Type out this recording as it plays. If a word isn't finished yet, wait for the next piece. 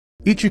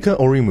Ichika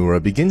Orimura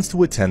begins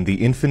to attend the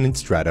Infinite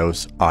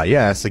Stratos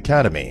IS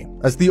Academy.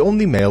 As the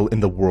only male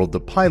in the world to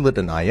pilot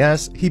an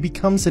IS, he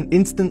becomes an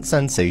instant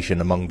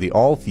sensation among the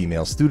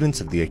all-female students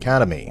of the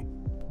academy.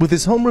 With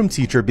his homeroom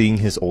teacher being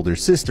his older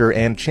sister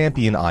and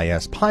champion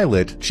IS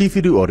pilot,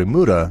 Chifuru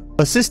Orimura,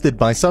 assisted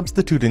by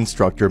substitute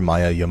instructor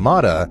Maya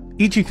Yamada,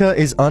 Ichika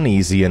is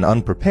uneasy and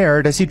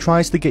unprepared as he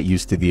tries to get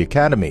used to the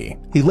academy.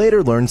 He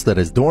later learns that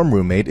his dorm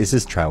roommate is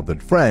his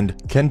childhood friend,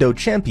 kendo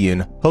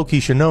champion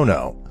Hoki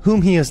Shinono,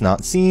 whom he has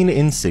not seen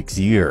in 6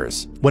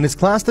 years. When his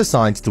class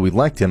decides to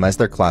elect him as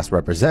their class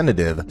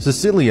representative,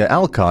 Cecilia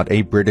Alcott,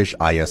 a British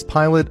IS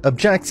pilot,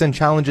 objects and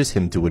challenges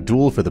him to a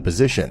duel for the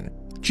position.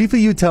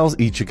 Chifuru tells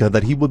Ichika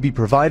that he would be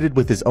provided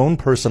with his own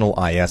personal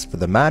IS for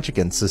the match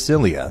against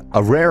Cecilia,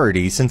 a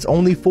rarity since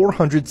only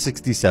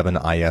 467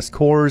 IS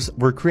cores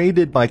were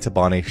created by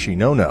Tabane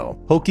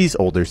Shinono, Hoki's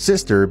older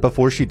sister,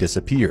 before she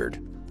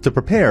disappeared. To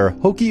prepare,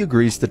 Hoki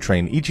agrees to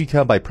train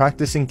Ichika by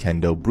practicing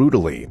kendo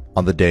brutally.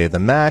 On the day of the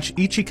match,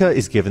 Ichika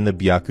is given the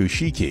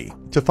Byakushiki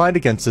to fight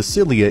against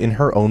Cecilia in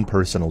her own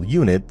personal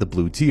unit, the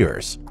Blue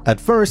Tears.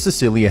 At first,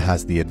 Cecilia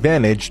has the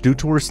advantage due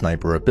to her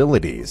sniper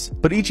abilities,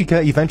 but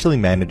Ichika eventually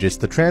manages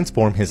to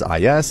transform his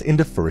IS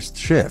into First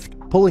Shift,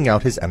 pulling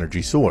out his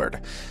energy sword.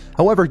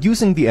 However,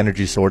 using the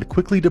energy sword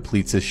quickly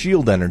depletes his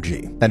shield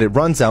energy, and it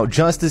runs out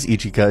just as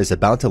Ichika is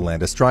about to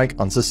land a strike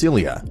on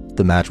Cecilia.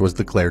 The match was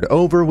declared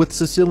over with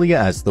Cecilia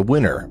as the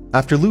winner.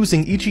 After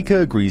losing,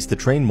 Ichika agrees to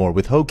train more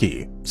with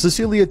Hoki.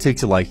 Cecilia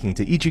takes a liking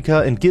to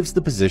Ichika and gives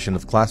the position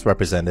of class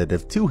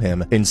representative to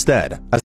him instead.